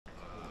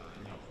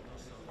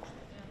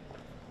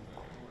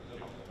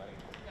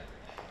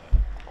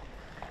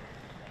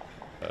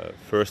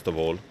First of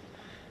all,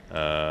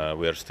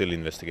 we are still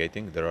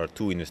investigating. There are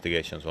two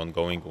investigations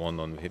ongoing, one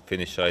on the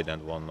Finnish side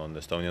and one on the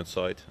Estonian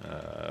side.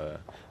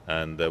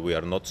 And we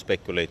are not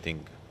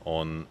speculating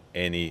on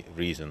any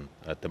reason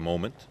at the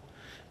moment.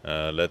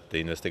 Let the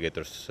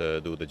investigators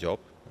do the job.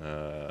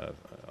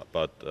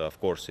 But of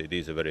course, it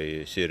is a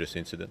very serious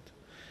incident.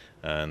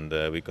 And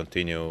we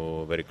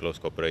continue very close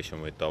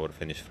cooperation with our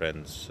Finnish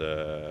friends,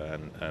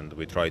 and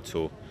we try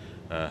to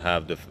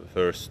have the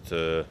first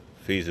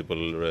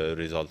feasible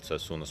results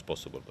as soon as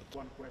possible. But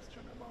one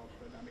question about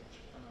the damage.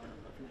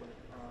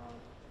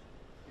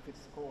 If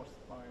it's caused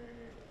by...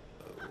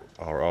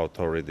 Our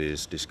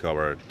authorities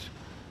discovered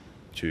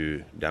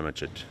two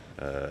damaged,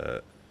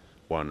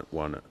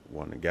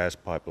 one gas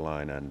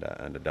pipeline and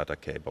a data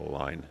cable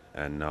line,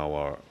 and now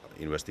our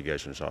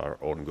investigations are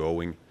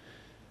ongoing.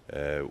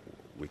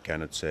 We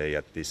cannot say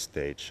at this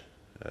stage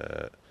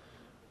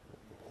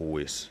who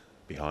is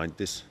behind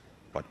this,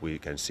 but we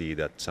can see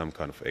that some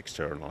kind of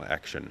external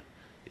action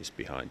is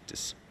behind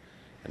this.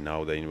 And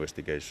now the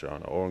investigations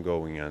are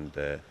ongoing and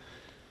the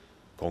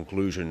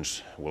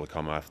conclusions will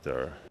come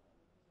after.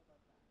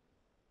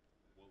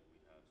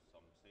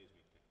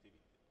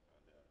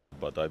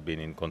 But I've been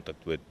in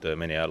contact with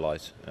many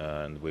allies,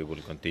 and we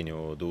will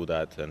continue to do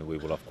that, and we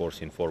will of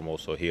course inform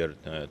also here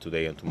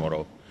today and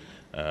tomorrow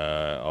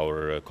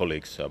our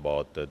colleagues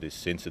about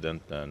this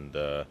incident. And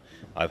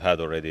I've had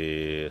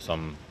already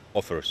some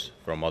offers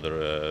from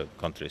other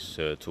countries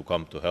to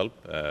come to help,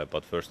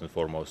 but first and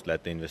foremost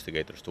let the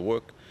investigators to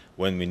work.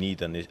 When we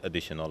need an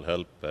additional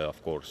help,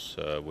 of course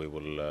we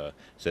will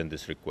send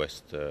this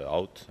request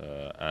out,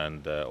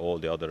 and all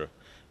the other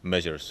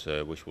measures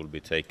which will be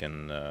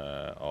taken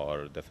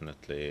are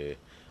definitely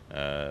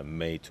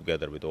made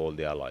together with all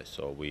the allies,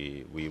 so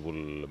we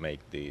will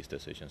make these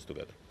decisions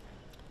together.